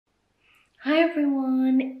Hi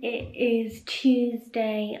everyone, it is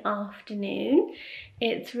Tuesday afternoon.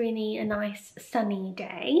 It's really a nice sunny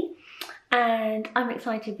day and I'm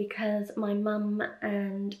excited because my mum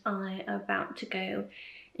and I are about to go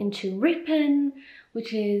into Ripon,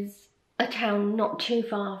 which is a town not too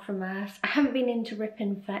far from us. I haven't been into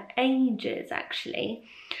Ripon for ages actually,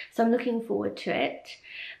 so I'm looking forward to it.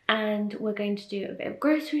 And we're going to do a bit of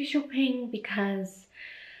grocery shopping because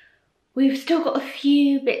we've still got a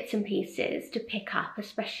few bits and pieces to pick up,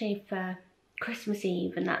 especially for Christmas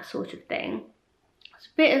Eve and that sort of thing. It's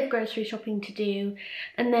a bit of grocery shopping to do,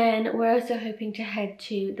 and then we're also hoping to head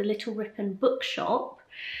to the Little Ripon bookshop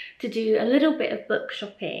to do a little bit of book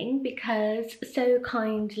shopping because so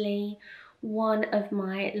kindly one of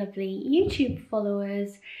my lovely YouTube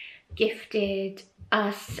followers gifted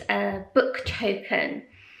us a book token,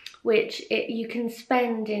 which you can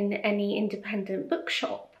spend in any independent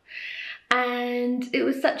bookshop. And it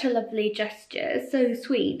was such a lovely gesture, so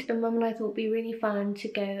sweet, and Mum and I thought it would be really fun to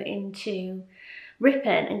go into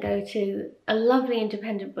Ripon and go to a lovely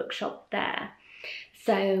independent bookshop there.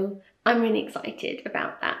 So I'm really excited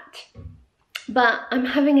about that. But I'm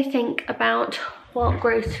having a think about what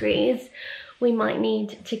groceries we might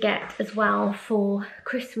need to get as well for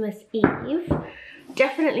Christmas Eve.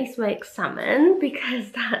 Definitely smoked salmon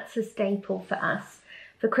because that's a staple for us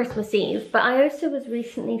for Christmas Eve. But I also was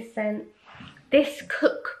recently sent this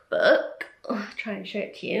cookbook. I'll try and show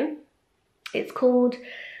it to you. It's called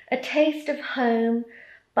A Taste of Home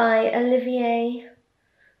by Olivier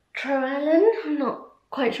Troellen. I'm not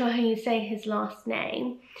quite sure how you say his last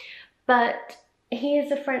name, but he is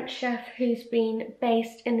a French chef who's been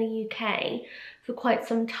based in the UK for quite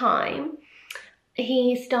some time.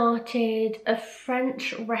 He started a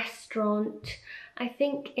French restaurant, I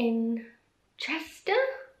think in Chester.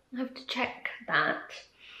 I have to check that.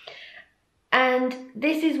 And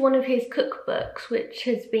this is one of his cookbooks, which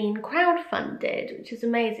has been crowdfunded, which is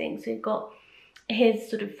amazing. So you've got his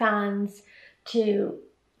sort of fans to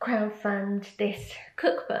crowdfund this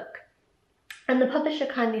cookbook. And the publisher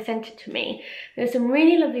kindly sent it to me. There's some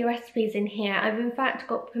really lovely recipes in here. I've in fact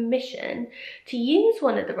got permission to use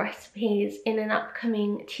one of the recipes in an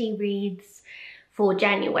upcoming tea reads for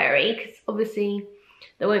January, because obviously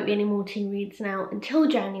there won't be any more tea reads now until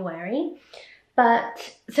January.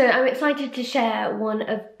 But so I'm excited to share one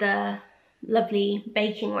of the lovely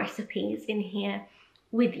baking recipes in here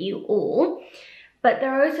with you all. But there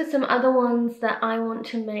are also some other ones that I want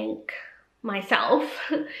to make myself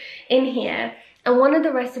in here. And one of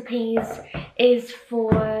the recipes is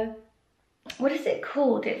for, what is it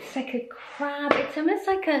called? It's like a crab, it's almost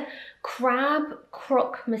like a crab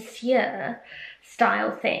croque monsieur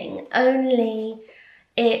style thing, only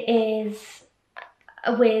it is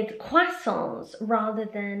with croissants rather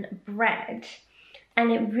than bread,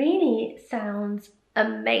 and it really sounds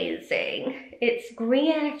amazing. It's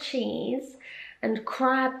Gruyere cheese and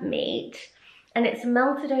crab meat, and it's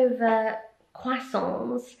melted over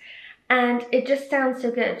croissants, and it just sounds so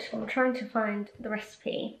good. I'm trying to find the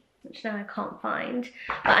recipe, which now I can't find,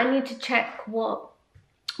 but I need to check what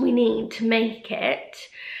we need to make it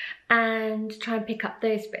and try and pick up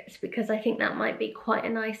those bits, because I think that might be quite a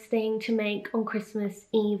nice thing to make on Christmas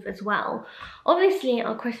Eve as well. Obviously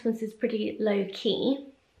our Christmas is pretty low key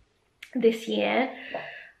this year.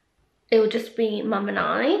 It will just be Mum and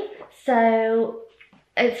I, so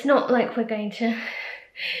it's not like we're going to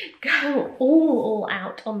go all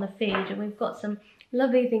out on the food, and we've got some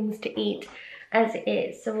lovely things to eat as it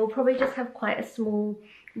is. So we'll probably just have quite a small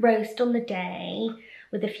roast on the day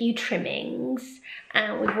with a few trimmings,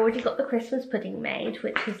 and we've already got the Christmas pudding made,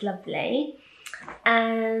 which is lovely,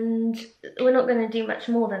 and we're not going to do much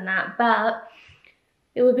more than that, but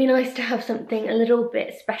it would be nice to have something a little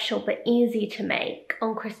bit special but easy to make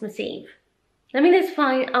on Christmas Eve.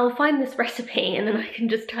 I'll find this recipe and then I can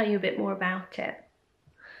just tell you a bit more about it.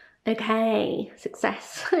 Okay,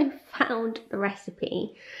 success. I found the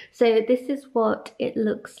recipe. So this is what it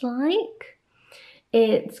looks like.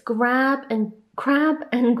 It's crab and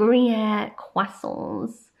Gruyere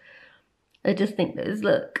croissants. I just think those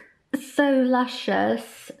look so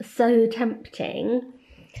luscious, so tempting,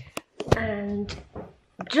 and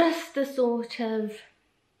just the sort of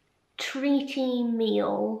treaty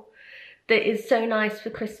meal that is so nice for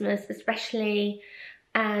Christmas, especially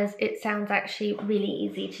as it sounds actually really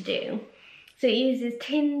easy to do. So it uses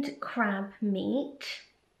tinned crab meat,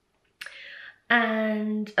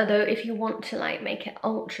 and although if you want to like make it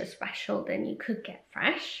ultra special, then you could get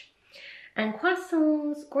fresh. And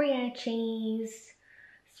croissants, Gruyere cheese,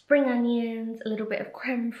 spring onions, a little bit of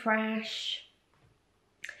creme fraiche,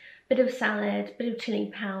 bit of salad, bit of chili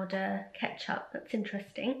powder, ketchup, that's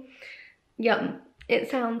interesting, Yum. It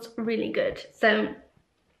sounds really good. So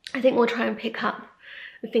I think we'll try and pick up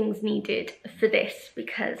the things needed for this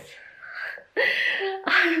because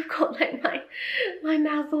I've got like my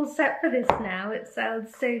mouth all set for this now. It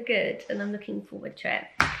sounds so good and I'm looking forward to it.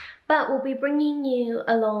 But we'll be bringing you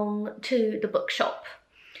along to the bookshop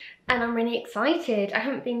and I'm really excited. I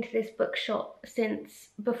haven't been to this bookshop since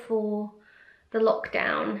before the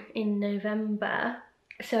lockdown in November,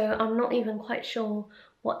 so I'm not even quite sure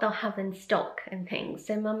what they'll have in stock and things.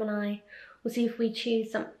 So Mum and I will see if we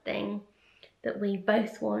choose something that we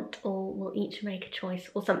both want, or we'll each make a choice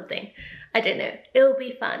or something. I don't know, it'll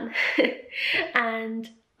be fun. And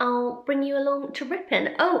I'll bring you along to Ripon.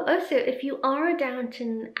 Oh, also, if you are a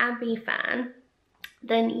Downton Abbey fan,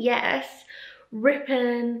 then yes,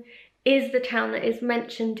 Ripon is the town that is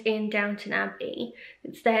mentioned in Downton Abbey.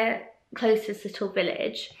 It's their closest little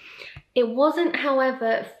village. It wasn't,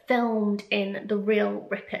 however, filmed in the real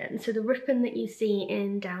Ripon. So the Ripon that you see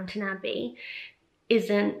in Downton Abbey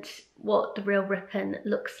isn't what the real Ripon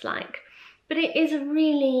looks like. But it is a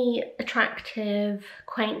really attractive,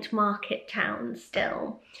 quaint market town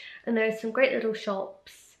still. And there are some great little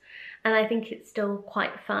shops. And I think it's still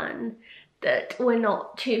quite fun that we're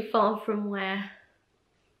not too far from where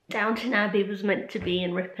Downton Abbey was meant to be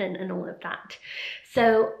in Ripon and all of that.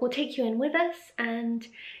 So we'll take you in with us and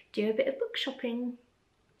do a bit of book shopping.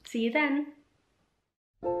 See you then.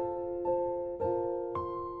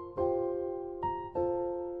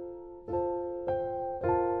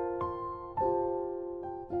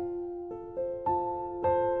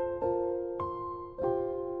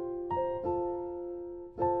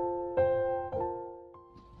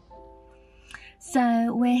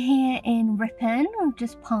 So we're here in Ripon. We've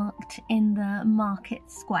just parked in the market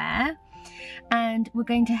square and we're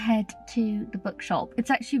going to head to the bookshop. It's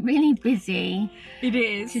actually really busy. It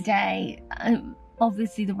is. Today.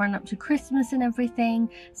 Obviously the run up to Christmas and everything.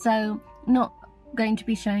 So not going to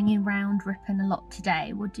be showing you around Ripon a lot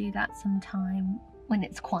today. We'll do that sometime when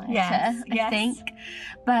it's quieter, I think.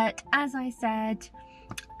 But as I said,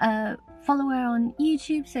 follow her on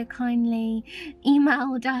YouTube, so kindly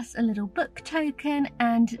emailed us a little book token,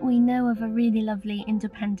 and we know of a really lovely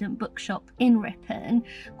independent bookshop in Ripon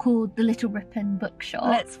called the Little Ripon Bookshop.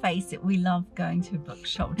 Let's face it, we love going to a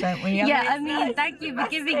bookshop, don't we? Yeah, I mean, thank you for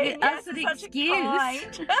giving us an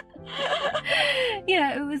excuse.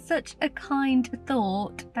 Yeah, it was such a kind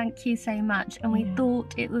thought. Thank you so much. And we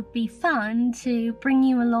thought it would be fun to bring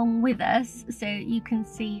you along with us so you can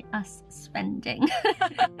see us spending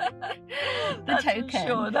the token.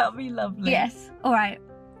 Sure, that'll be lovely. Yes. All right.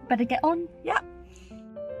 Better get on. Yeah.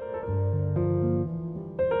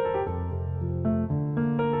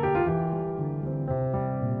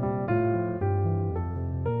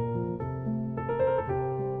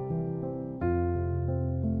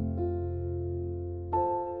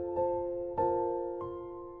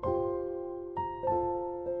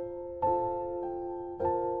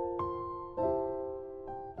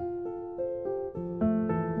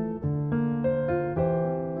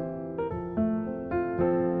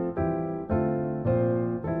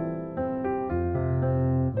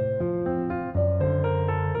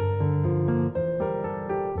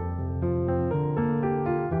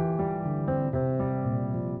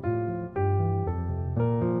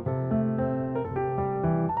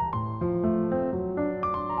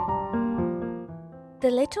 The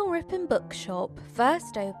Little Ripon Bookshop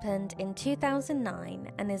first opened in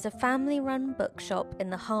 2009 and is a family-run bookshop in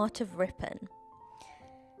the heart of Ripon.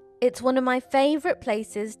 It's one of my favourite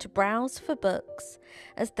places to browse for books,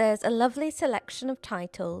 as there's a lovely selection of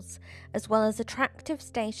titles, as well as attractive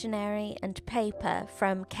stationery and paper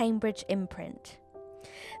from Cambridge Imprint.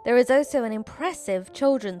 There is also an impressive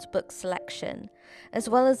children's book selection, as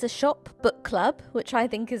well as a shop book club, which I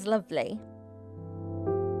think is lovely.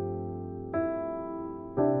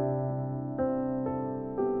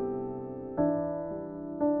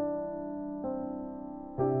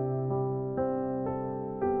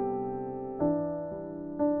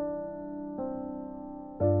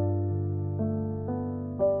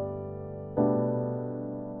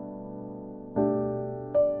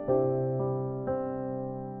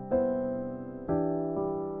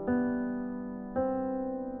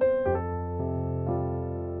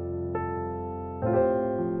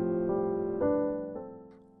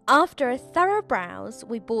 After a thorough browse,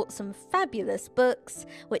 we bought some fabulous books,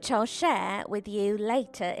 which I'll share with you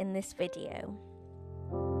later in this video.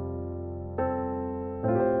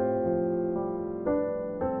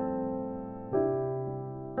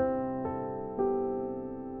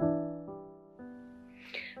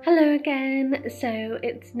 Hello again. So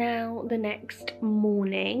it's now the next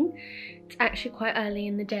morning. It's actually quite early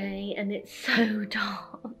in the day and it's so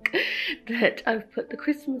dark that I've put the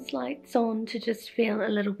Christmas lights on to just feel a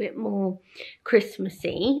little bit more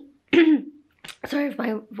Christmassy. Sorry if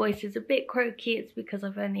my voice is a bit croaky, it's because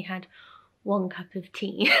I've only had 1 cup of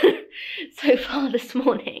tea so far this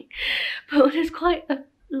morning. But there's quite a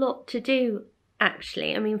lot to do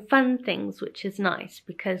actually. I mean, fun things, which is nice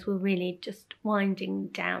because we're really just winding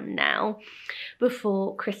down now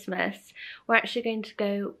before Christmas. We're actually going to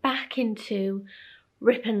go back into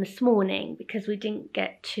Ripon this morning because we didn't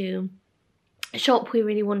get to a shop we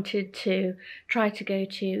really wanted to try to go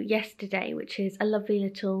to yesterday, which is a lovely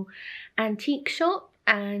little antique shop,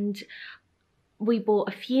 and we bought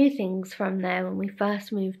a few things from there when we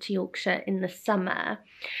first moved to Yorkshire in the summer,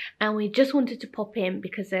 and we just wanted to pop in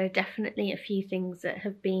because there are definitely a few things that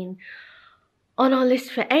have been on our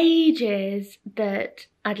list for ages that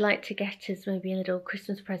I'd like to get as maybe a little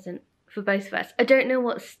Christmas present for both of us. I don't know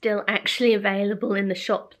what's still actually available in the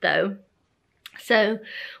shop though, so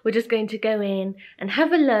we're just going to go in and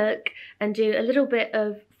have a look and do a little bit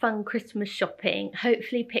of fun Christmas shopping,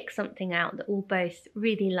 hopefully pick something out that we'll both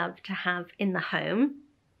really love to have in the home.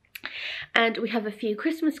 And we have a few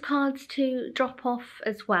Christmas cards to drop off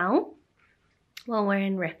as well while we're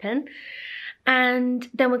in Ripon. And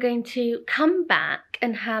then we're going to come back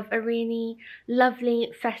and have a really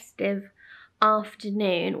lovely festive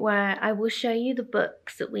afternoon where I will show you the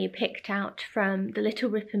books that we picked out from the Little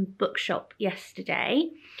Ripon bookshop yesterday.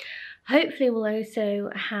 Hopefully we'll also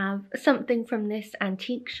have something from this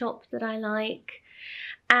antique shop that I like,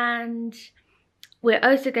 and we're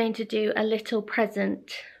also going to do a little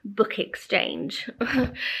present book exchange.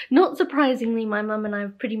 Not surprisingly, my mum and I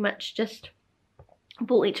have pretty much just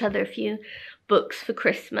bought each other a few books for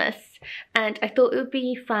Christmas, and I thought it would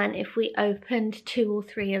be fun if we opened 2 or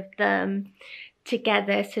 3 of them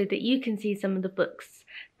together so that you can see some of the books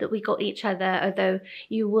that we got each other, although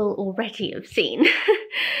you will already have seen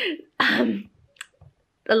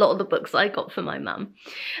a lot of the books I got for my mum.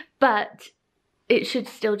 But it should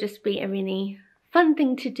still just be a really fun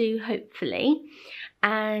thing to do, hopefully,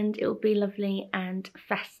 and it will be lovely and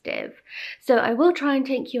festive. So I will try and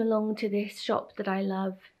take you along to this shop that I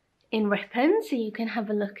love in Ripon so you can have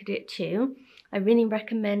a look at it too. I really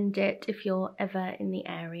recommend it if you're ever in the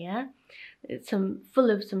area. It's full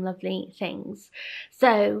of some lovely things.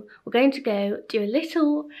 So we're going to go do a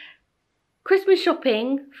little Christmas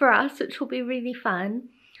shopping for us, which will be really fun,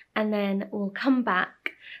 and then we'll come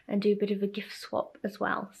back and do a bit of a gift swap as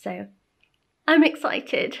well. So I'm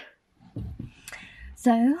excited.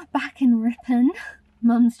 So back in Ripon,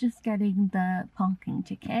 Mum's just getting the parking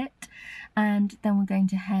ticket, and then we're going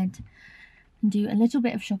to head and do a little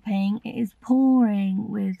bit of shopping. It is pouring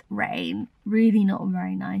with rain, really not a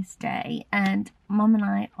very nice day, and Mum and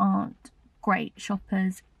I aren't great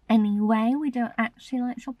shoppers anyway. We don't actually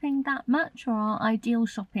like shopping that much, or our ideal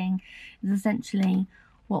shopping is essentially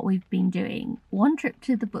what we've been doing. 1 trip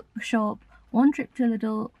to the bookshop, 1 trip to a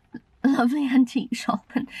little lovely antique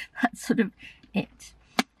shop, and that's sort of it.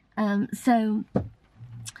 So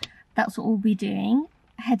that's what we'll be doing,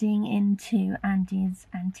 heading into Andy's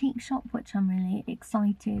antique shop, which I'm really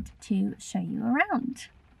excited to show you around.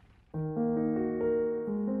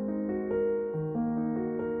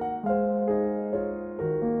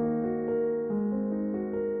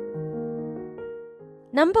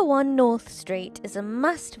 Number 1 North Street is a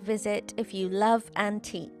must visit if you love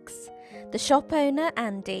antiques. The shop owner,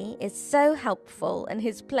 Andy, is so helpful and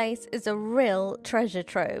his place is a real treasure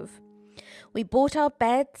trove. We bought our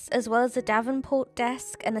beds as well as a Davenport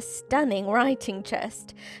desk and a stunning writing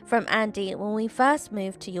chest from Andy when we first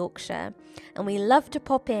moved to Yorkshire, and we love to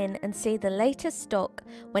pop in and see the latest stock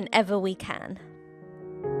whenever we can.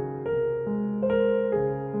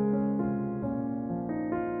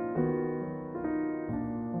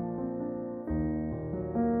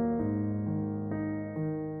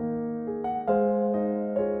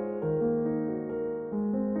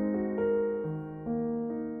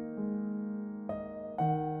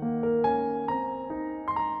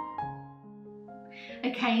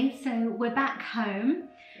 Okay, so we're back home.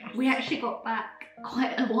 We actually got back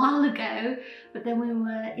quite a while ago, but then we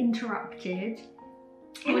were interrupted.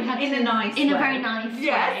 In a nice way. In a very nice way.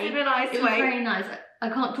 Yes, in a nice way. It was very nice. I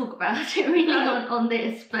can't talk about it really on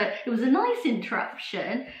this, but it was a nice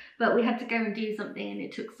interruption, but we had to go and do something and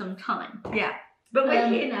it took some time. Yeah. But we're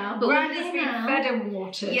here now. Miranda's been fed and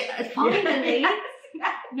watered. Yeah, finally.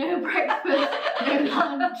 No breakfast, no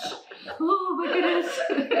lunch. Oh my goodness.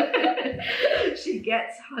 She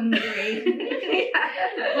gets hungry.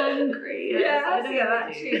 Hungry. Yeah. I know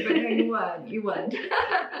that too, but no, you weren't.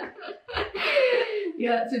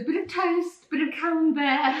 Yeah, so a bit of toast, bit of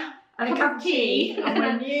camembert, And a cup of tea. And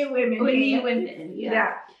we're new women. We're here. new women,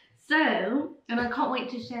 yeah. So, and I can't wait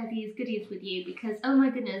to share these goodies with you because, oh my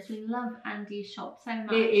goodness, we love Andy's shop so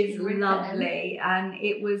much. It is in Ripon. lovely, and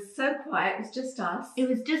it was so quiet. It was just us. It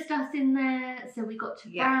was just us in there, so we got to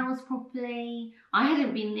browse properly. I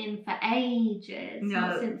hadn't been in for ages,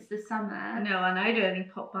 not since the summer. No, and I'd only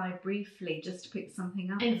popped by briefly just to pick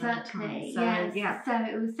something up. Exactly, so, yes. yeah. So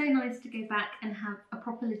it was so nice to go back and have a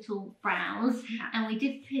proper little browse, and we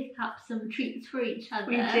did pick up some treats for each other.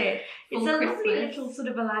 We did. It's a Christmas. lovely little sort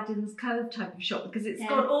of Aladdin's Cove type of shop because it's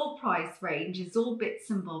got all price ranges, all bits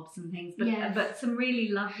and bobs and things, but some really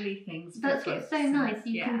lovely things. That's what's so nice.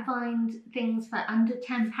 You can find things for under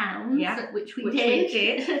 £10, which we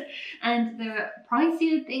did. And there are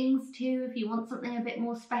pricier things too if you want something a bit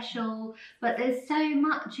more special. But there's so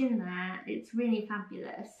much in there. It's really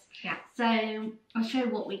fabulous. Yeah. So I'll show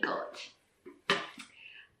what we got.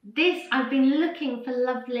 This, I've been looking for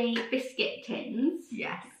lovely biscuit tins.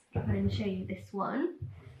 Yes. I'm going to show you this one.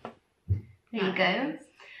 There you go.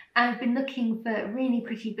 I've been looking for really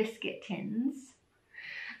pretty biscuit tins.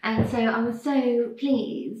 And so I was so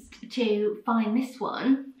pleased to find this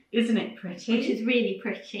one. Isn't it pretty? Which is really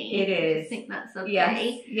pretty. It is. I think that's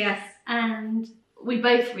lovely. Yes. And we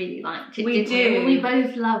both really liked it, we didn't we? We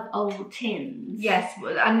both love old tins. Yes,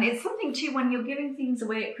 and it's something too when you're giving things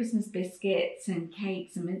away at Christmas, biscuits and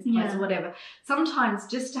cakes and mince pies or whatever. Sometimes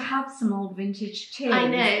just to have some old vintage tins, I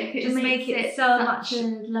know, just make it so much a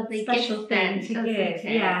lovely special gift thing to give. It?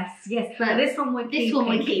 Yes. But this one we're keeping. This one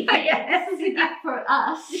we're keeping. Yes. This is a gift for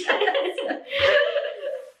us.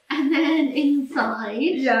 And then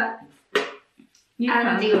inside,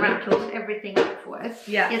 Andy rattled everything up for us.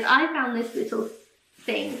 Yes, I found this little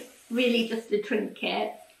thing, really just a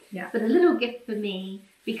trinket, but a little gift for me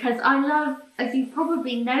because I love, as you've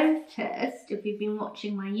probably noticed if you've been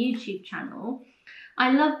watching my YouTube channel, I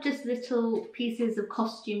love just little pieces of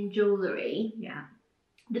costume jewellery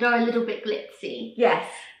that are a little bit glitzy. Yes.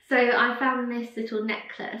 So I found this little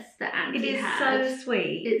necklace that Andy had. It is so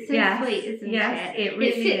sweet. It's so sweet, isn't it? Yes, it really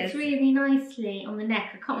is. It sits really nicely on the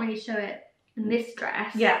neck. I can't really show it in this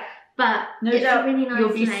dress. Yeah. But no it's doubt a really nice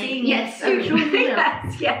you'll be name. seeing Yes, it I'm soon. sure you will.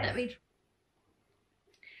 Yes.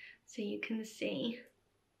 So you can see.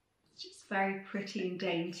 It's just very pretty and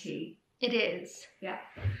dainty. It is. Yeah.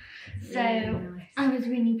 So really nice. I was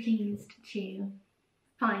really pleased to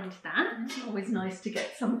find that. It's always nice to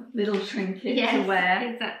get some little trinket Yes, to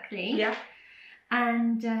wear. Exactly. Yeah.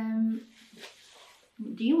 And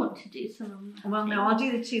do you want to do some? Well, no, I'll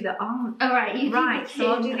do the two that aren't. All right, you right. do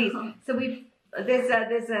So I'll do these. now. So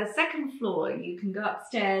there's a second floor you can go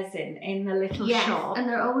upstairs in the little shop. And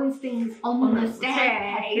there are always things on the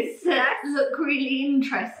staircase that look really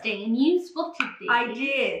interesting, and you spotted these. I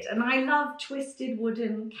did, and I love twisted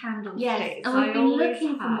wooden candlesticks. Yes, and we've been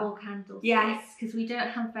looking for more candlesticks. Yes, because we don't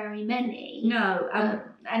have very many. No,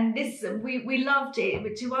 and this we loved it,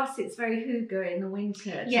 but to us it's very hygge in the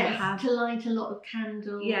winter. To light a lot of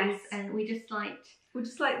candles. Yes, and we just liked. We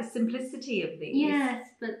just like the simplicity of these. Yes,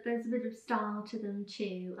 but there's a bit of style to them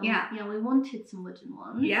too. And we wanted some wooden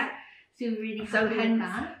ones. Yeah. So we really happy with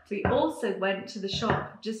that. We also went to the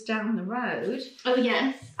shop just down the road. Oh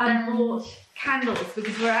yes. And bought candles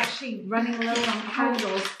because we're actually running low on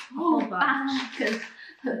candles. Oh, bag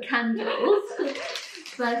of candles.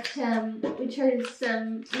 But we chose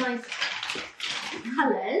some nice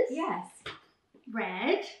colours. Yes.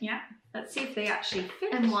 Red. Yeah. Let's see if they actually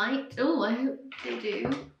fit. And white. Oh, I hope they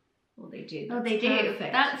do. Well, they do. Oh, they do.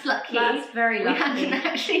 Perfect. That's lucky. That's very lucky. We hadn't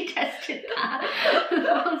actually tested that.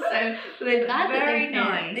 Also, they look very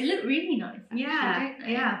nice. They look really nice. Actually, don't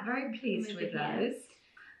they? Yeah. Very pleased with those.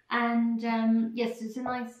 And yes, it's a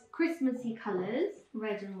nice Christmassy colours,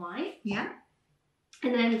 red and white. Yeah.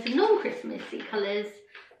 And then some non-Christmassy colours,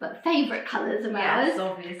 but favourite colours of ours. Yes,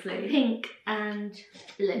 obviously. Pink and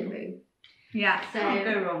blue. Yeah, so can't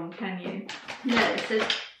go wrong, can you? No, so,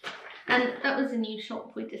 and that was a new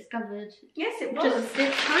shop we discovered. Yes, it was. Just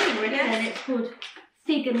this time, really, and it's called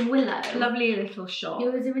Fig and Willow. Lovely little shop.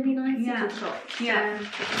 It was a really nice little shop. Yeah, it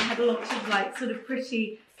had a lot of like sort of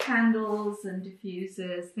pretty candles and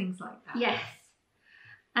diffusers, things like that. Yes,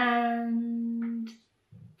 and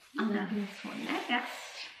I'm having this one next. Yes.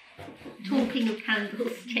 Talking of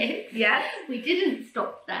candlesticks, yes, we didn't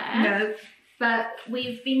stop there. No. But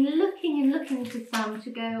we've been looking for some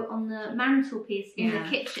to go on the mantelpiece in the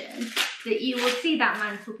kitchen. That you will see that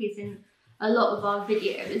mantelpiece in a lot of our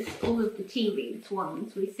videos, all of the TV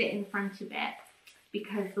ones. We sit in front of it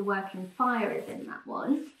because the working fire is in that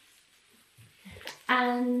one.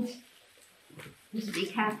 And Just be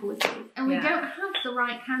careful with these. And we Yeah. don't have the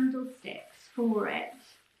right candlesticks for it.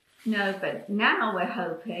 No, but now we're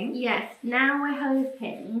hoping. Yes, now we're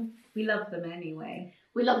hoping. We love them anyway.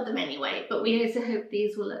 We love them anyway, but we also hope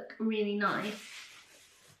these will look really nice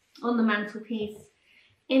on the mantelpiece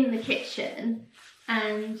in the kitchen.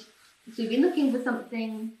 And so we've been looking for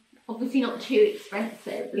something obviously not too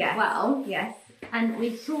expensive as well. Yes. And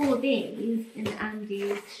we saw these in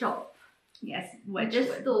Andy's shop. Yes. I Wedgwood.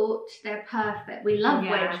 just thought they're perfect. We love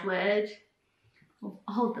Yeah. Wedgwood. I'll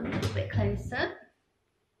hold them a little bit closer.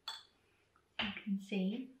 You can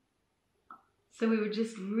see. So we were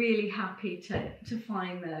just really happy to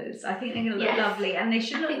find those. I think they're going to look Yes. lovely, and they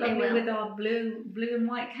should I look think they lovely will. with our blue and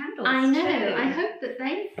white candles. I know. too. I hope that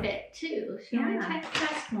they fit too. Shall Yeah. I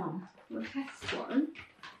test one. We'll test one.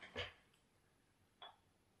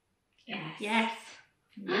 Yes. Yes.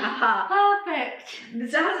 Yeah. Perfect.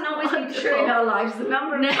 This hasn't always been Wonderful. true in our lives. The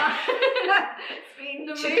number of No. times it's been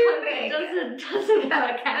The too mechanic big. doesn't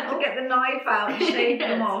I work had to out. get the knife out and shave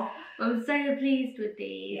them Yes. off. I'm so pleased with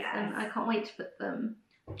these, Yes. and I can't wait to put them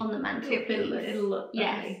on the mantelpiece. It'll look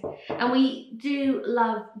Yes, lovely. and we do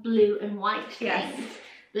love blue and white Yes. things.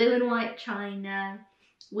 Blue and white china,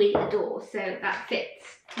 we adore, so that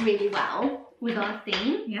fits really well with our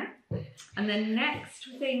theme. Yeah. And the next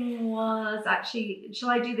thing was actually, shall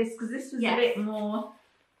I do this? Because this was Yes. a bit more,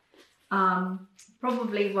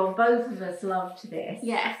 probably, well, both of us loved this.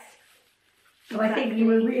 Yes. So I think you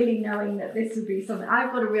were really knowing that this would be something.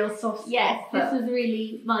 I've got a real soft spot Yes, for. this was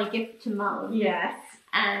really my gift to Mum. Yes.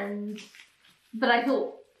 But I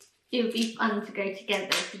thought it would be fun to go together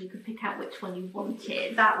so you could pick out which one you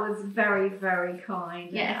wanted. That was very, very kind.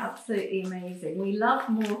 Yes. And absolutely amazing. We love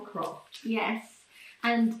Moorcroft. Yes,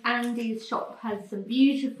 and Andy's shop has some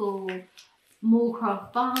beautiful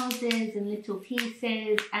Moorcroft vases and little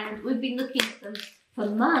pieces, and we've been looking at them for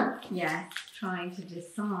months. Yes. Trying to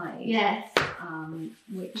decide. Yes,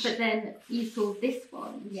 Which. but then you saw this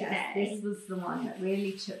one Yes, today. this was the one that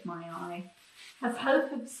really took my eye. Has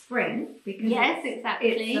hope of spring because Yes, it's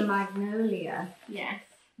exactly. the magnolia Yes.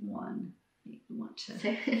 one. You want to So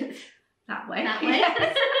that way. that way.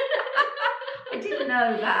 Yes. I didn't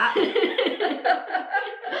know that.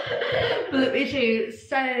 But look, it is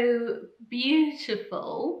so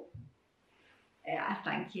beautiful. Yeah,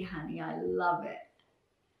 thank you, honey. I love it.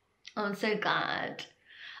 I'm so glad.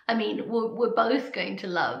 I mean, we're both going to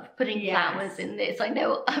love putting Yes. flowers in this.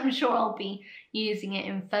 I'm sure I'll be using it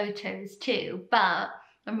in photos too, but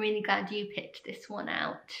I'm really glad you picked this one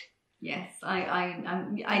out. Yes,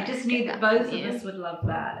 I just Let's knew get that that both for of you. us would love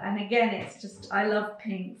that. And again, it's just I love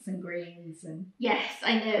pinks and greens and Yes,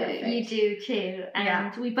 I know, Perfect. you do too. And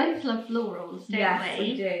Yeah. we both love florals, don't yes,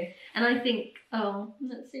 we do. And I think, oh,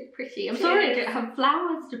 that's so pretty. I'm sorry I Cheers. don't have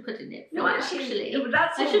flowers to put in it. No, actually,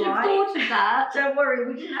 that's I all should have right. thought of that. Don't worry,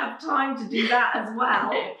 we didn't have time to do that as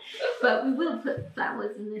well. But we will put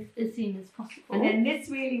flowers in this as soon as possible. And then this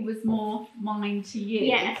really was more mine to you.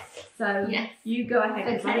 Yes. So Yes. you go ahead.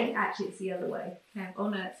 'Cause I Okay. think actually it's the other way. Okay. Oh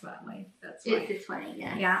no, it's that way. That's It's right. this way,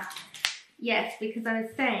 yeah. Yeah. Yes, because I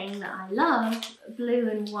was saying that I love blue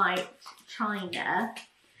and white china,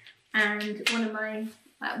 and one of my,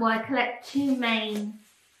 I collect two main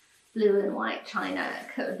blue and white china.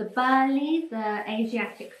 The burley, the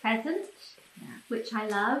Asiatic pheasant, which I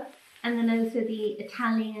love, and then also the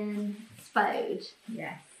Italian spode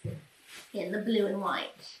Yes. in the blue and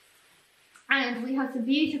white. And we have some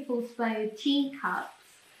beautiful spode teacups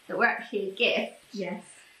that were actually a gift, Yes.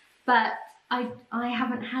 but I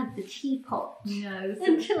haven't had the teapot. No. So it's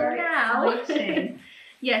Until very now. exciting.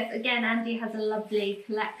 Yes, again, Andy has a lovely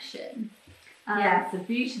collection. Yes, a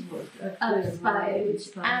beautiful Of blue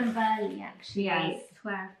spode and burley, actually. Yes. It's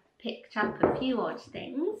where I've picked up a few odd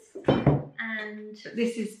things. And But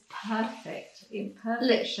this is perfect, in perfect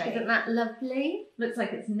look, shape. isn't that lovely? Looks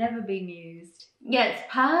like it's never been used. Yeah, it's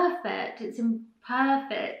perfect. It's in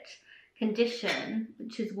perfect condition,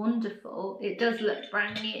 which is wonderful. It does look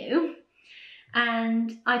brand new.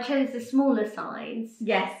 And I chose the smaller size.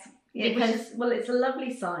 Yes. Because- Well, it's a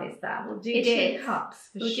lovely size that. We'll do It two is. cups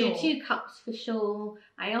for We'll sure. do 2 cups for sure.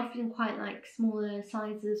 I often quite like smaller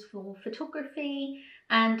sizes for photography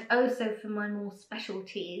and also for my more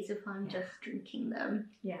specialties if I'm just drinking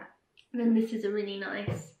them. Yeah. And then this is a really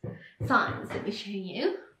nice size. Let me show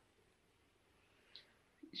you.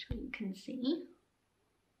 Make sure you can see.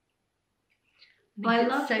 I It's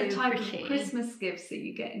love so the type pretty. of Christmas gifts that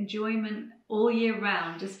you get enjoyment all year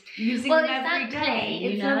round, just using Well, them every day, you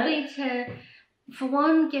It's know? lovely to, for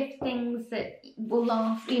one, gift things that will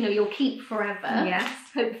last, you'll keep forever. Yes.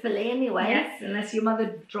 Hopefully, anyway. Yes, unless your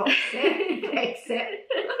mother drops it, takes it.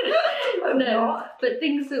 hope not. But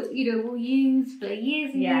things that, you know, we'll use for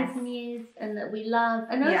years and years and years, and that we love,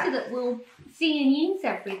 and also that we'll see and use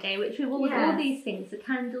every day, which we will with all these things, the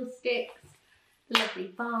candlesticks, the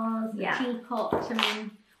lovely vase, the teapot. I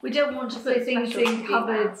mean, we don't want to put things in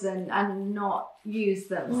cupboards and not use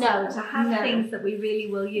them. No, so to have things that we really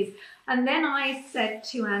will use. And then I said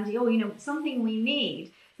to Andy, oh, you know, something we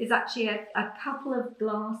need is actually a couple of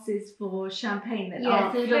glasses for champagne that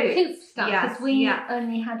are flute stuff, because we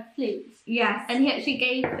only had flutes. Yes. And he actually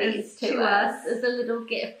gave these to us as a little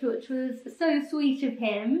gift, which was so sweet of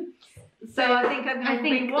him. So I think I'm going to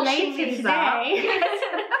be washing these today, up.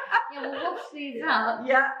 Yeah, we'll wash these up.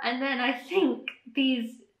 Yeah. And then I think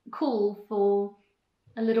these call for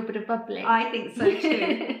a little bit of bubbling. I think so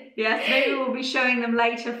too. Yes, maybe we'll be showing them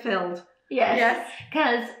later filled. Yes.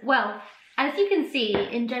 Because, well, as you can see,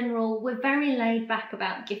 in general, we're very laid back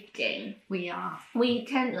about gifting. We are. We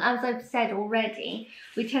tend, as I've said already,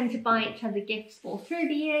 we tend to buy each other gifts all through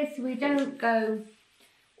the year, so we don't go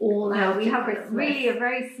all out. We have really a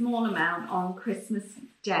very small amount on Christmas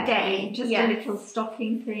Day. Just a little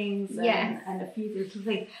stocking things and a few little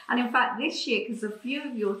things. And in fact, this year, because a few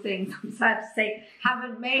of your things, I'm sad to say,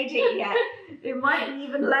 haven't made it yet, it might be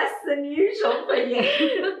even less than usual for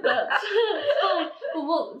you. But fine. But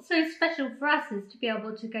what's so special for us is to be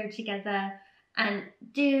able to go together and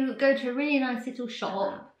go to a really nice little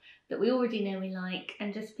shop that we already know we like,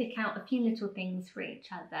 and just pick out a few little things for each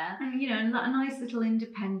other. And, you know, a nice little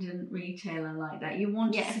independent retailer like that. You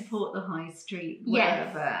want to support the high street,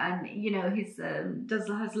 whatever. And, you know, his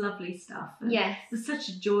has lovely stuff. And it's such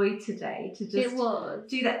a joy today to just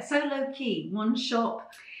do that. So low key, one shop.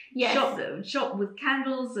 Shop with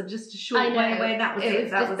candles, and just a short way away. That was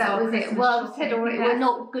it. That was it. Well, I've said already, we're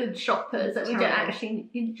not good shoppers. That we don't actually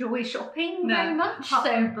enjoy shopping very much.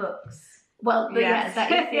 So books. Well,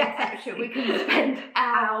 that is the exception. We can spend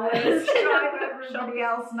hours drive everybody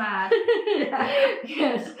else mad.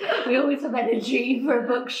 Yes, we always have energy for a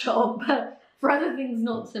bookshop, but for other things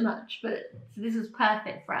not so much. But so this is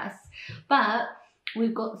perfect for us. But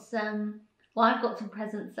we've got some. Well, I've got some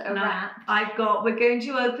presents that are wrapped. We're going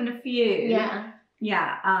to open a few. Yeah.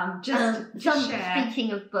 Yeah. Just share.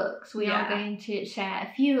 Speaking of books, we are going to share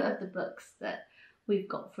a few of the books that we've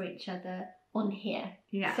got for each other on here.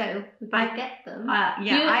 Yeah. So we can get them. I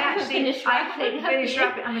haven't finished wrapping.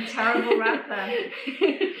 I'm a terrible rapper.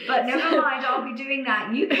 But never mind, I'll be doing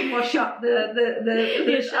that. You can wash up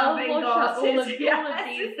the shelving I'll wash up all of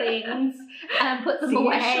these things and put them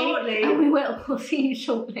away. See you shortly. And we will. We'll see you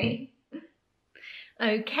shortly.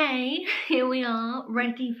 Okay, here we are,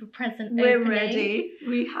 ready for present opening. We're ready.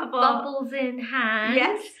 We have our bubbles in hand.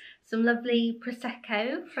 Yes. Some lovely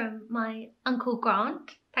Prosecco from my Uncle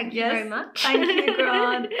Grant. Thank you very much. Thank you,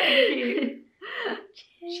 Grant. Thank you.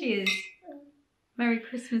 Cheers. Merry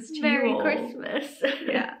Christmas to you all. Merry Christmas.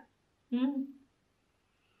 Yeah.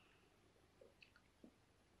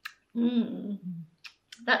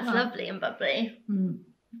 That's lovely and bubbly.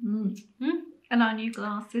 And our new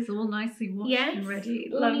glasses, all nicely washed and ready.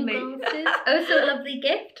 Lovely. New glasses. Also a lovely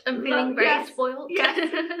gift. I'm feeling very spoiled. Yes,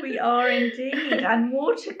 we are indeed. And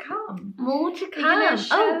more to come. More to come.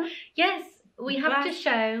 Oh, yes. We have to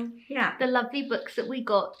show the lovely books that we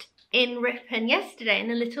got in Ripon yesterday in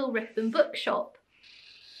a little Ripon bookshop.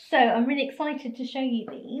 So I'm really excited to show you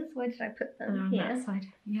these. Where did I put them? On that side.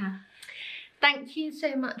 Yeah. Thank you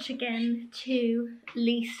so much again to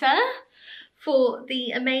Lisa for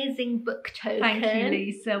the amazing book token. Thank you,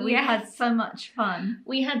 Lisa. We had so much fun.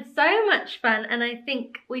 We had so much fun, and I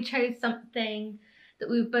think we chose something that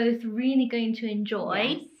we were both really going to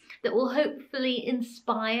enjoy. Yes. That will hopefully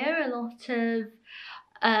inspire a lot of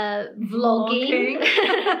vlogging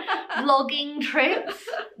trips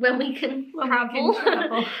when we can travel.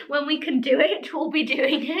 When we can do it, we'll be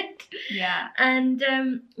doing it. Yeah. And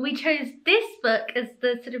we chose this book as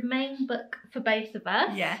the sort of main book for both of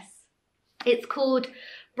us. Yes. It's called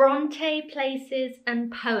Bronte Places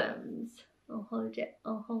and Poems. I'll hold it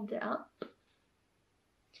up.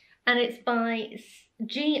 And it's by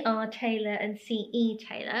G.R. Taylor and C.E.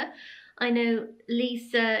 Taylor. I know,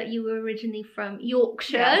 Lisa, you were originally from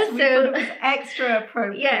Yorkshire, so we thought it was extra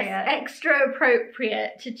appropriate. Yes, extra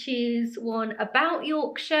appropriate to choose one about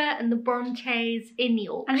Yorkshire and the Brontes in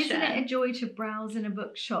Yorkshire. And isn't it a joy to browse in a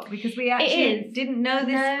bookshop? Because we actually didn't know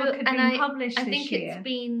this book had been published this year. I think it's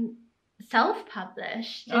been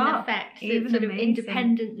self-published in effect. So it's sort of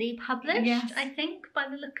independently published, I think, by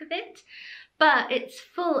the look of it. But it's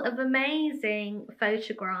full of amazing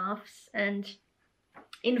photographs and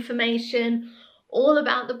information all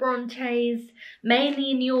about the Brontes,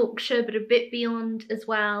 mainly in Yorkshire, but a bit beyond as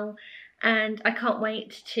well. And I can't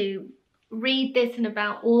wait to read this and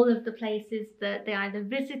about all of the places that they either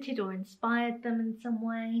visited or inspired them in some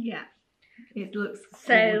way. Yeah, it looks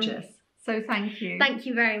gorgeous. So thank you. Thank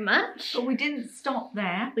you very much. But we didn't stop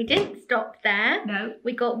there. We didn't stop there. No.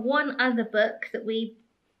 We got one other book that we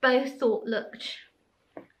both thought looked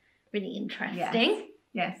really interesting.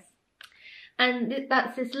 Yes. And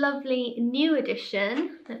that's this lovely new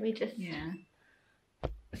edition. Let me just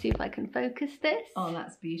see if I can focus this. Oh,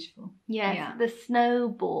 that's beautiful. Yes, yeah. The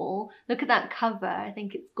Snowball. Look at that cover. I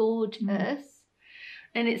think it's gorgeous.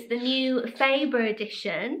 And it's the new Faber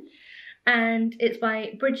edition. And it's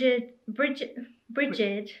by Bridget.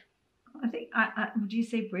 I think, would you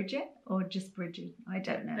say Bridget or just Bridget? I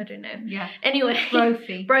don't know. Yeah. Anyway.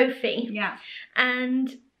 Brophy. Yeah.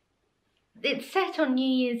 And it's set on New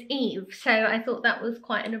Year's Eve, so I thought that was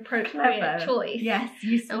quite an appropriate choice. Yes,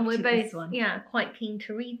 you spotted and we're both, this one. Yeah, quite keen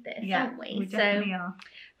to read this, aren't we? We definitely are.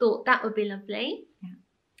 Thought that would be lovely.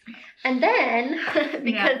 Yeah. And then,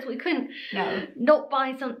 because we couldn't not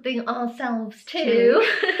buy something ourselves too,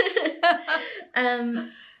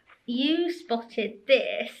 you spotted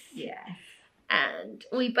this. Yes. And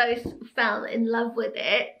we both fell in love with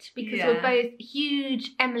it because we're both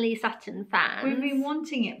huge Emily Sutton fans. We've been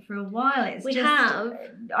wanting it for a while.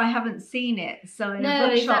 I haven't seen it, so in a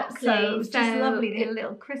bookshop, so it's just lovely, the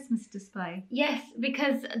little Christmas display. Yes,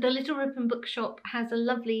 because the Little Ripon bookshop has a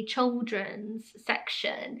lovely children's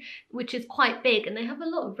section, which is quite big, and they have a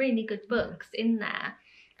lot of really good books in there.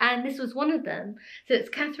 And this was one of them. So it's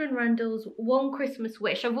Catherine Rundell's One Christmas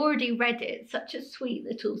Wish. I've already read it. It's such a sweet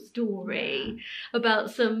little story about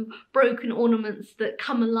some broken ornaments that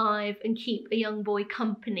come alive and keep a young boy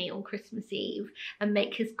company on Christmas Eve and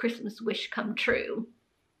make his Christmas wish come true.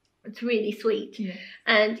 It's really sweet. Yeah.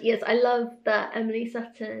 And yes, I love that Emily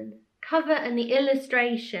Sutton cover and the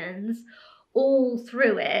illustrations all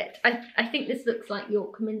through it. I think this looks like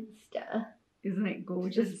York Minster. Isn't it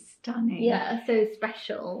gorgeous? Stunning. Yeah, so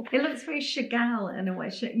special. It looks very Chagall in a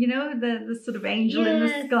way. You know, the sort of angel in the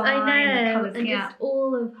sky. I know. And the colours. And just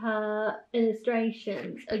all of her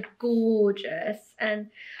illustrations are gorgeous.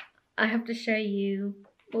 And I have to show you,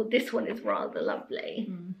 well, this one is rather lovely.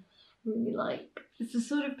 Really like. It's the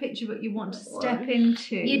sort of picture that you want to step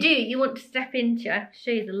into. You do. You want to step into. I have to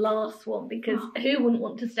show you the last one because who wouldn't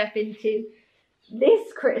want to step into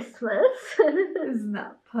this Christmas? Isn't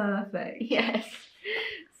that perfect? Yes.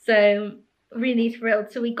 So really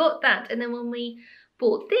thrilled. So we got that, and then when we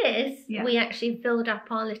bought this, we actually filled up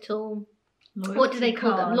our little what do they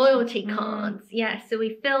call them? Loyalty cards. Yeah. So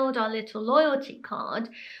we filled our little loyalty card,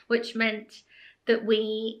 which meant that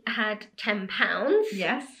we had £10.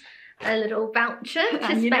 Yes. A little voucher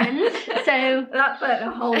to spend. So that burnt a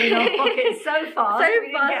hole in our pocket so fast. We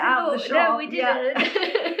didn't get out of the shop. No, we didn't.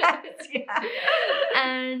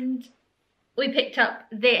 And we picked up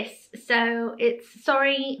this. So it's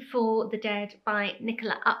Sorry for the Dead by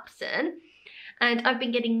Nicola Upson. And I've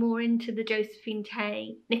been getting more into the Josephine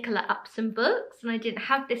Tay Nicola Upson books, and I didn't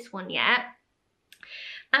have this one yet.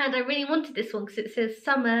 And I really wanted this one because it says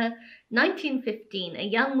summer 1915, a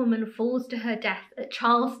young woman falls to her death at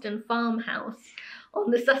Charleston farmhouse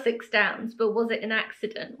on the Sussex Downs, but was it an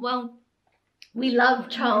accident? Well, we love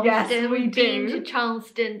Charleston. Yes, we We've do. been to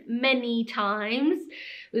Charleston many times.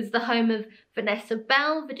 It was the home of Vanessa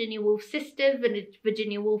Bell, Virginia Woolf's sister.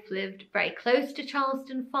 Virginia Woolf lived very close to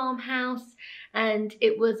Charleston farmhouse, and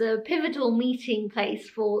it was a pivotal meeting place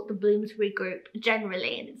for the Bloomsbury group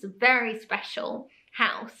generally, and it's a very special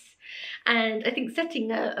house. And I think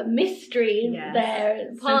setting a mystery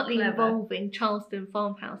there, partly involving Charleston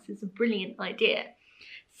farmhouse, is a brilliant idea.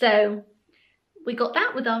 So we got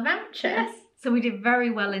that with our voucher. Yes. So we did very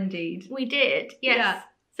well indeed. We did, yes. Yeah.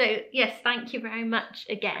 So yes, thank you very much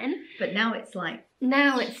again. But now it's like,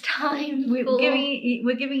 now it's time. We're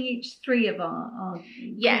giving each 3 of our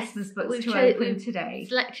Christmas books to open today.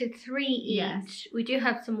 Selected 3 each. Yes. We do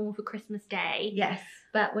have some more for Christmas Day. Yes.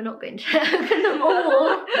 But we're not going to open them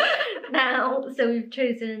all now. So we've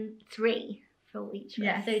chosen 3 for each one.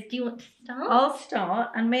 Yes. So do you want to start? I'll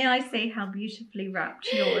start. And may I say how beautifully wrapped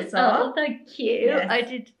yours are? Oh, thank you. Yes. I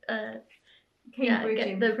did Cambridge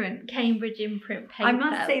imprint. Cambridge imprint paper. I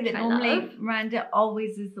must say that normally Miranda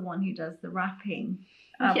always is the one who does the wrapping.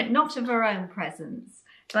 Not of her own presents,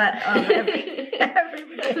 but everybody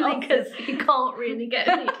because you can't really get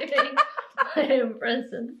me doing my own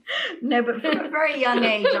presents. No, but from a very young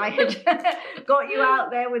age, I had got you out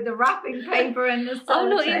there with the wrapping paper and the sellotape. I'm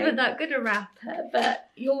not even that good a rapper, but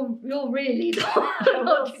you're really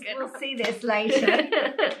not. We'll see this later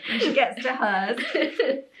when she gets to hers.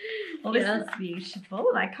 Well, this is beautiful.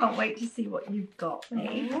 I can't wait to see what you've got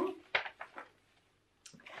me.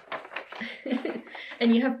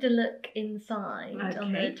 And you have to look inside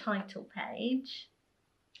on the title page.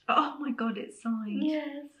 Oh my God, it's signed.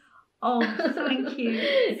 Yes. Oh, thank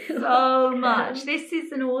you so much. This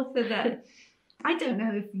is an author that, I don't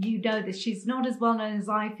know if you know this, she's not as well known as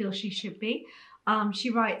I feel she should be. She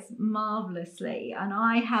writes marvellously, and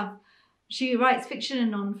she writes fiction and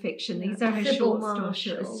non-fiction. These are her short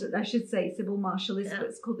stories. I should say Sybil Marshall. This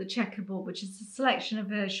book's called The Checkerboard, which is a selection of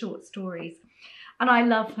her short stories. And I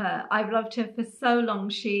love her. I've loved her for so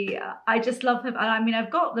long. I just love her. I mean,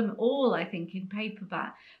 I've got them all, I think, in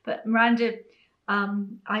paperback. But Miranda,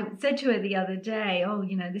 I said to her the other day, oh,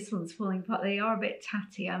 you know, this one's falling apart. They are a bit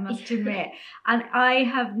tatty, I must admit. And I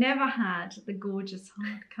have never had the gorgeous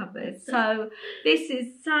hardcovers. So this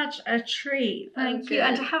is such a treat. Thank you.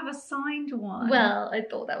 And to have a signed one. Well, I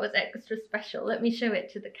thought that was extra special. Let me show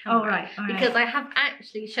it to the camera. Oh, right. Because I have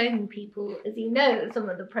actually shown people, as you know, some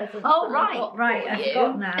of the presents. Oh, right. I've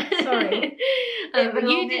forgotten that. Sorry.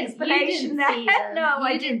 You didn't see them. No,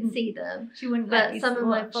 I didn't see them. She wouldn't let me But some of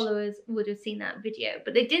my followers would have seen that video,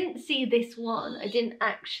 but they didn't see this one. I didn't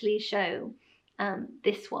actually show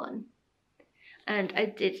this one, and I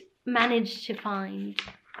did manage to find,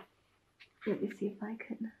 let me see if I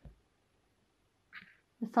can,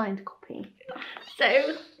 a signed copy.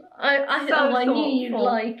 So I knew you'd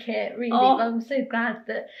like it, really. But I'm so glad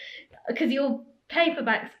that, because your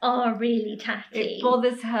paperbacks are really tatty. It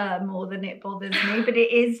bothers her more than it bothers me, but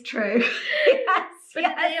it is true. But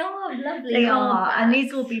they are lovely. They are, and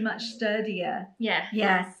these will be much sturdier. Yes.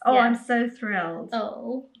 Oh, I'm so thrilled.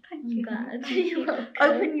 Oh, thank you. I'm glad. You're welcome.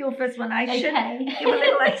 Open your first one. I should give a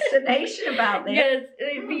little explanation about this. Yes,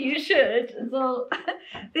 maybe you should. So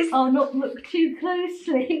I'll not look too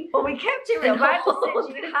closely. Well, we kept it real. Miranda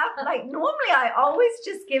said you have, like, normally I always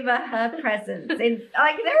just give her presents. They're a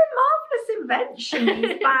marvellous invention,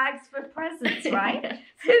 these bags for presents, right?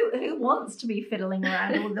 Who wants to be fiddling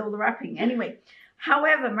around with all the wrapping? Anyway.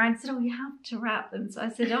 However, Miranda said, oh, you have to wrap them. So I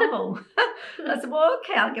said, oh. I said, well,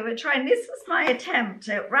 okay, I'll give it a try. And this was my attempt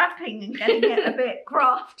at wrapping and getting it a bit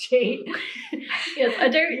crafty. Yes, I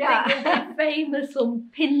don't think you'll be famous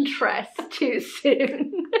on Pinterest too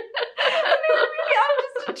soon. I'm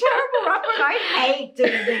just a terrible rapper and I hate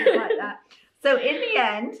doing things like that. So in the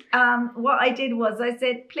end, what I did was I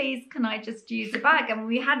said, please, can I just use a bag? And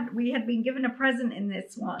we had been given a present in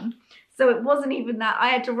this one. So it wasn't even that I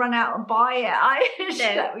had to run out and buy it.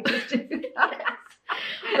 We just do that.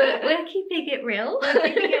 But we're keeping it real. We're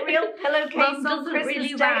keeping it real. Pillowcase on Christmas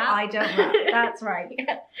really Day. I don't wrap. That's right.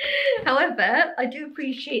 Yeah. However, I do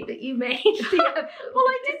appreciate that you made the effort. Well,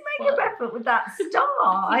 I did make an effort with that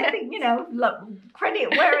star. Yes. I think, look,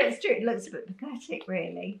 credit where it's due. It looks a bit pathetic,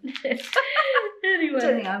 really. Anyway. I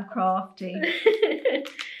don't think I'm crafty.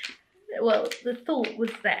 Well, the thought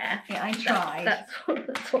was there. Yeah, I tried. That's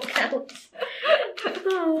what counts.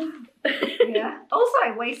 Yeah. Also,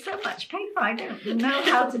 I waste so much paper. I don't know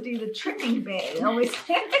how to do the trimming bit. Always.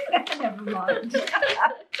 Never mind.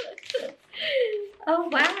 Oh,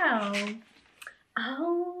 wow.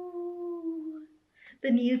 Oh, the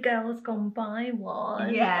new Girls Gone By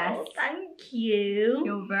one. Yes. Oh, thank you.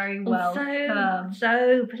 You're very welcome.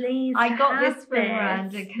 So pleased. I got this for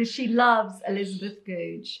Miranda because she loves Elizabeth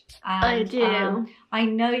Googe. And, I do. I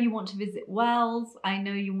know you want to visit Wells. I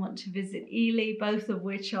know you want to visit Ely, both of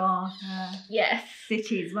which are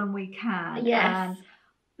cities when we can. Yes.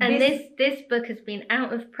 And this book has been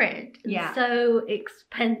out of print and so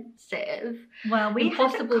expensive. Well, we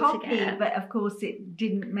had a copy, but of course it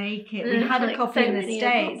didn't make it. We had a copy in the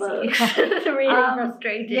States. It's really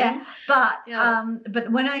frustrating. Yeah,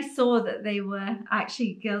 but when I saw that they were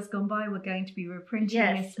actually Girls Gone By were going to be reprinting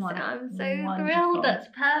this one, I'm so thrilled. That's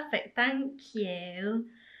perfect. Thank you.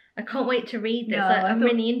 I can't wait to read this. I'm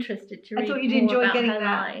really interested to read. I thought you'd enjoy getting that,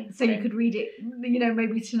 life, so you could read it,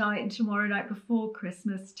 maybe tonight and tomorrow night before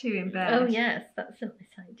Christmas too in bed. Oh yes, that's a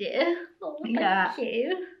nice idea. Oh, thank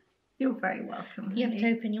you. You're very welcome. You have to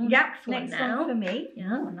open your next one now. One for me.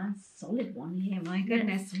 Yeah, a nice solid one here. My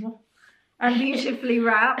goodness, and beautifully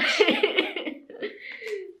wrapped.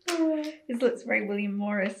 This looks very William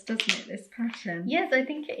Morris, doesn't it? This pattern. Yes, I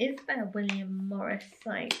think it is very William Morris,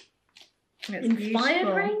 like. It's inspired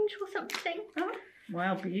beautiful. Range or something. Oh,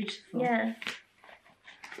 wow, beautiful. Yeah.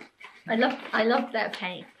 I love their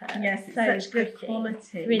paper. Yes, it's so such good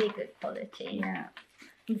quality. Really good quality. Yeah.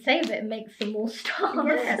 And save it and make some more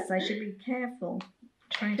stars. Yes, I should be careful.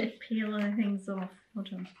 Trying to peel other things off. Hold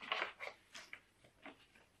on.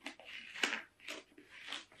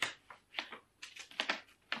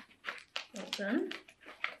 Well done.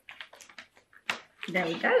 There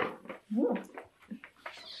we go. Ooh.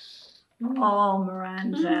 Oh,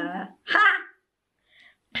 Miranda. Ha!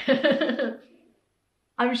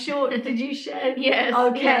 I'm sure, did you share? Yes.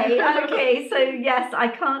 Okay, yeah. okay. So yes, I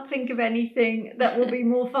can't think of anything that will be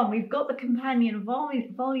more fun. We've got the companion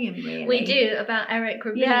volume really. We do, about Eric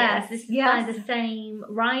Rebellious. Yes, This is by the same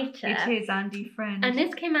writer. It is, Andy Friend. And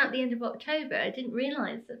this came out at the end of October. I didn't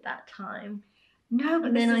realise at that time. No, but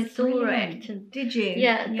and then I saw brilliant. it. And did you?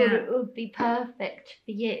 Yeah, I thought it would be perfect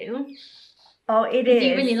for you. Oh, it is.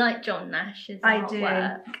 You really like John Nash's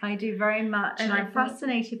artwork. I do very much. And I'm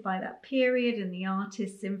fascinated by that period and the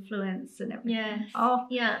artist's influence and everything. Yes. Oh,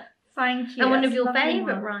 yeah. Thank you. And one of your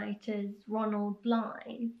favourite writers, Ronald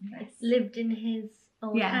Blythe, yes. lived in his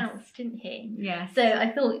old house, didn't he? Yes. So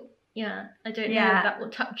I thought, I don't know if that will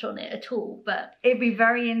touch on it at all, but it'd be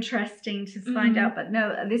very interesting to find out. But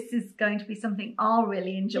no, this is going to be something I'll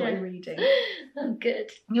really enjoy reading. Oh, good.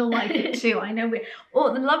 You'll like it too. I know.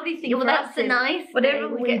 The lovely thing. Well, that's the nice.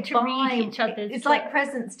 Whatever we get to read each other's. It's like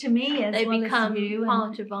presents to me as they well become as you.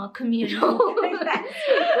 Part of our communal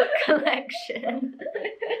collection.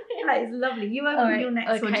 That is lovely. You open your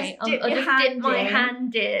next one. Just dip I'll just dip my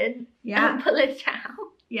hand in. Yeah. And pull it out.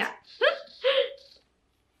 Yeah.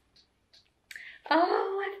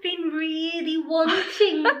 Oh, I've been really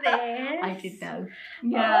wanting this. I did know.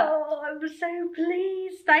 Yeah. Oh, I'm so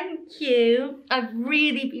pleased. Thank you. I've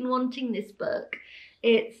really been wanting this book.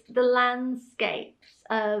 It's The Landscapes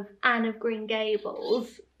of Anne of Green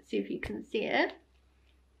Gables. See if you can see it.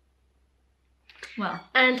 Well.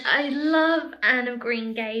 And I love Anne of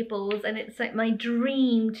Green Gables, and it's like my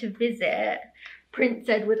dream to visit Prince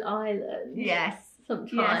Edward Island. Yes.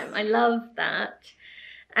 Sometime. Yes. I love that.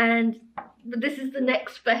 But this is the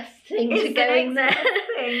next best thing to going there.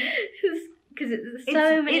 Because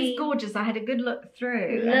it's gorgeous. I had a good look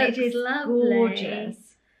through. It is lovely. Gorgeous.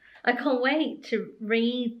 I can't wait to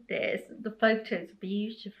read this. The photos are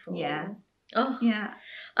beautiful. Yeah. Oh, yeah.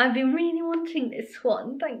 I've been really wanting this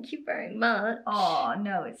one. Thank you very much. Oh,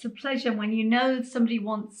 no, it's a pleasure when you know somebody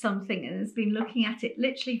wants something and has been looking at it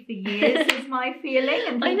literally for years, is my feeling.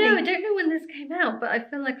 And I know, I don't know when this came out, but I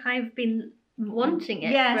feel like I've been wanting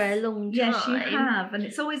it for a long time. Yes, you have. And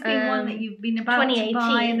it's always been one that you've been about to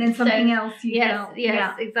buy and then something else you felt.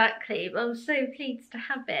 Yes, exactly. But I'm so pleased to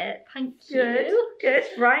have it. Thank you. Good.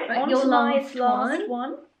 Right, on your to my last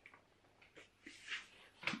one.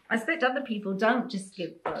 I expect other people don't just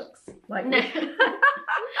give books. Like no.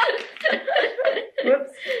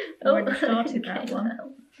 Whoops. I already started that one.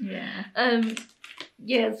 Yeah.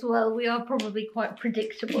 Yes, well, we are probably quite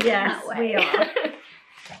predictable that way. We are.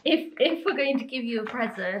 If we're going to give you a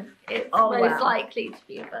present, it's most likely to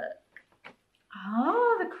be a book.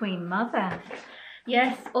 Oh, the Queen Mother.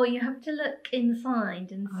 Yes, or you have to look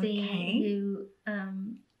inside and see who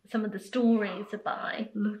some of the stories are by.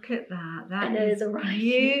 Look at that. That is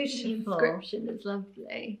beautiful. The inscription is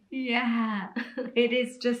lovely. Yeah. It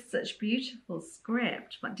is just such beautiful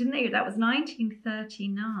script. But didn't they? That was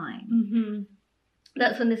 1939. Mm-hmm.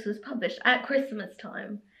 That's when this was published, at Christmas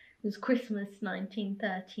time. It was Christmas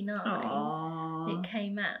 1939. Aww. It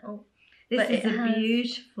came out. This is a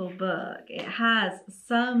beautiful book. It has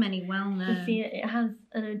so many well-known... You see, it has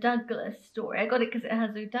an O'Douglas story. I got it because it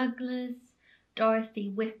has O'Douglas,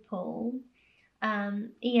 Dorothy Whipple,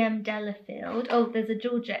 E.M. Delafield. Oh, there's a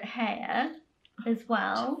Georgette Hare as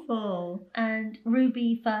well. Wonderful. And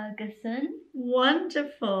Ruby Ferguson.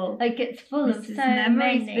 Wonderful. Like, it's full of so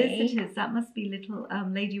Memory's many visitors. That must be little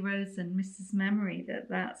Lady Rose and Mrs. Memory.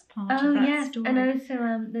 That's part of that story. And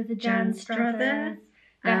also there's a Jan Struthers,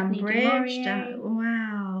 Daphne Bridge.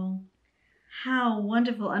 Wow. How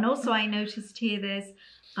wonderful. And also I noticed here there's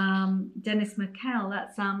Dennis McKell.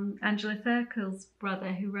 That's Angela Thurkell's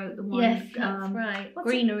brother who wrote the one. Yes, that's right.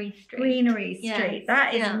 Greenery Street. Greenery Street. Yes.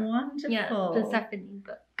 That is wonderful. Yeah, the Persephone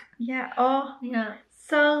book. Yeah. Oh. Yeah.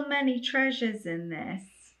 So many treasures in this.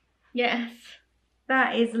 Yes.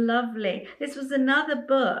 That is lovely. This was another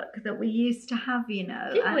book that we used to have, you know.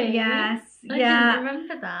 Did we? Yes. I didn't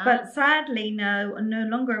remember that. But sadly, no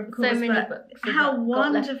longer, of course. So many books. How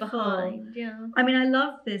wonderful. Got left behind. Yeah. I mean, I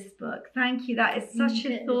love this book. Thank you. That is such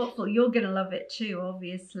a thoughtful. You're going to love it too,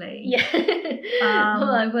 obviously. Yeah.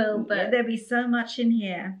 Well, I will, but there'll be so much in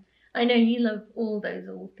here. I know you love all those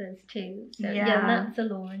authors too. So yeah, that's a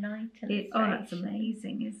Laura Knight. That's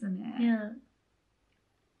amazing, isn't it? Yeah.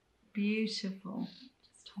 Beautiful.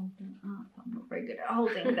 Just hold them up. I'm not very good at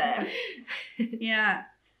holding them. Yeah.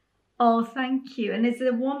 Oh, thank you. And is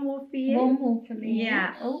there one more for you? One more for me.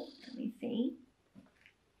 Yeah. Oh, let me see.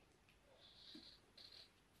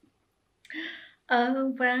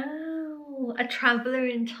 Oh, wow. A Traveller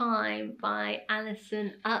in Time by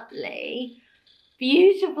Alison Utley.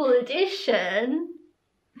 Beautiful edition.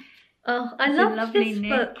 Oh, I loved this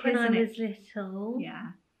book when I was little.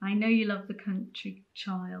 Yeah. I know you love The Country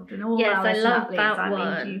Child and all yes, Alice I love Lapleys. that one.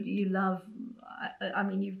 I mean, you love. I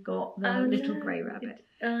mean, you've got the Little Grey Rabbit.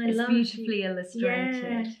 It's beautifully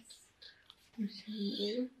illustrated.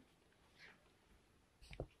 Yes.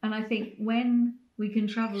 And I think when we can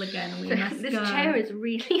travel again, we must this go. This chair is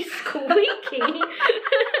really squeaky.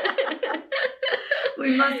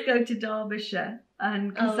 We must go to Derbyshire,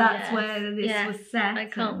 and because that's where this was set. I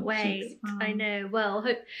can't wait. I know. Well,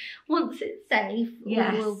 once it's safe, we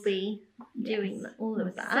will be doing all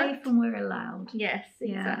of that. Safe and we're allowed. Yes,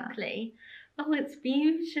 exactly. Oh, it's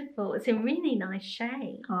beautiful. It's in really nice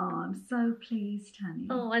shape. Oh, I'm so pleased, honey.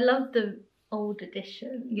 Oh, I love the old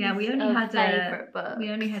edition. Yeah, we only had favourite book. We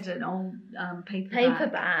only had an old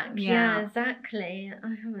paperback. Yeah, exactly. I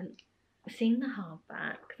haven't seen the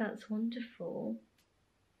hardback. That's wonderful.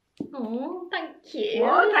 Oh, thank you.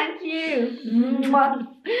 Oh, thank you.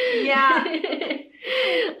 Yeah.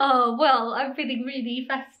 Oh, well, I'm feeling really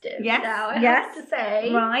festive now, I have to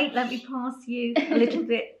say. Right, let me pass you a little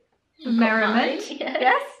bit of merriment.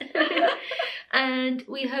 Yes. And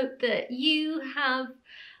we hope that you have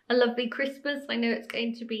a lovely Christmas. I know it's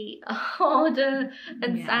going to be a harder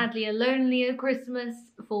and sadly a lonelier Christmas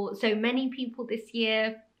for so many people this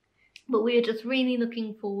year. But we are just really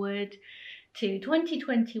looking forward to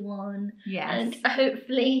 2021. Yes. And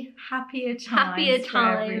hopefully happier times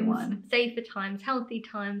for everyone. Safer times, healthy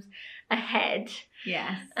times ahead.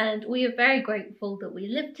 Yes. And we are very grateful that we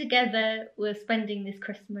live together. We're spending this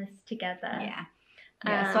Christmas together. Yeah.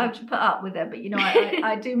 Yeah, so I have to put up with it, but you know,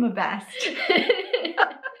 I do my best.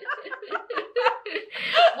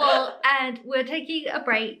 Well, and we're taking a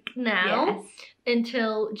break now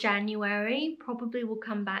until January. Probably we'll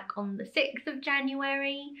come back on the 6th of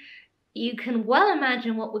January. You can well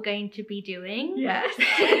imagine what we're going to be doing. Yes.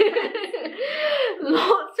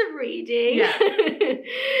 Lots of reading. Yeah.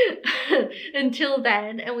 Until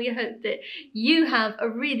then, and we hope that you have a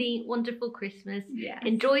really wonderful Christmas. Yes.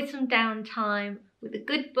 Enjoy some downtime with a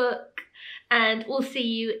good book, and we'll see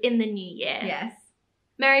you in the new year. Yes.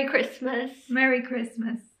 Merry Christmas. Merry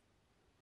Christmas.